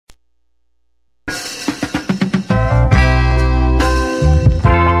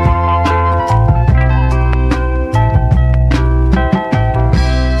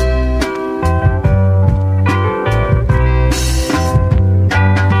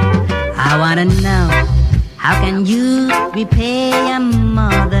wanna know, how can you repay a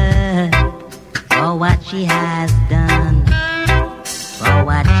mother for what she has done? For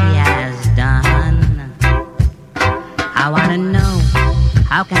what she has done. I wanna know,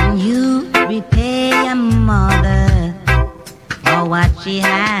 how can you repay a mother for what she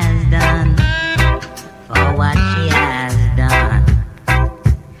has done? For what she has done.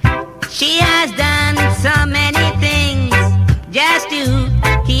 She has done so many things just to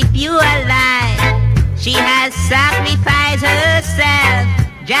keep you alive. She has sacrificed herself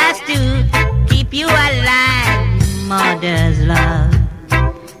just to keep you alive. Mother's love,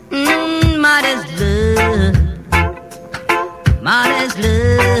 mother's love, mother's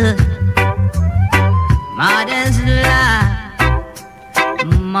love, mother's love,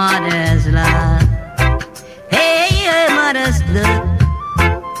 mother's love. Hey, mother's love,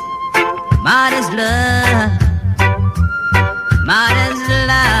 mother's love, mother's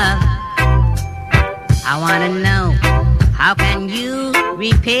love. I wanna know, how can you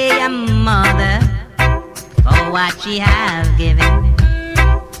repay a mother for what she has given?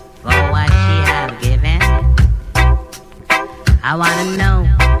 For what she has given. I wanna know,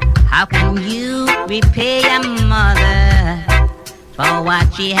 how can you repay a mother for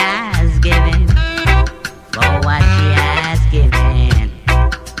what she has given? For what she has given.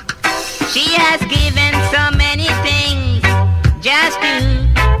 She has given so many things just to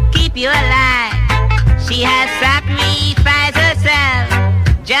keep you alive. She has sacrificed herself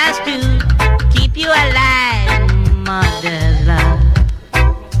just to keep you alive. Mother's love,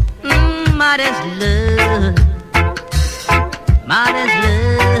 mother's love, mother's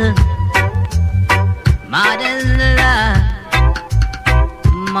love, mother's love,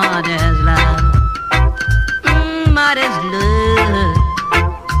 mother's love, mother's love,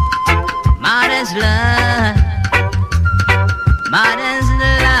 mother's love, mother's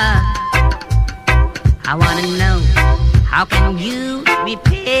love. I wanna know, how can you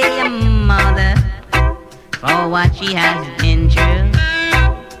repay a mother for what she has been through?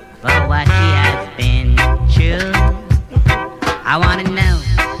 For what she has been through. I wanna know,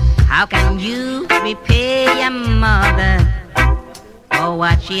 how can you repay a mother for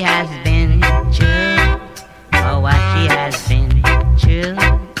what she has been through? For what she has been through.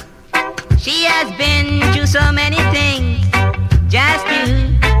 She has been through so many things just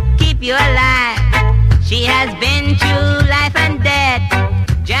to keep you alive. She has been through life and death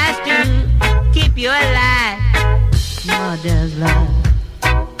just to keep you alive. Mother's love,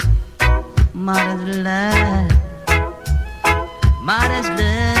 mother's love, mother's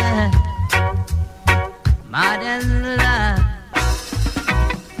love, mother's love,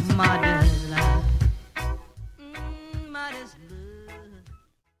 mother's love, mother's love.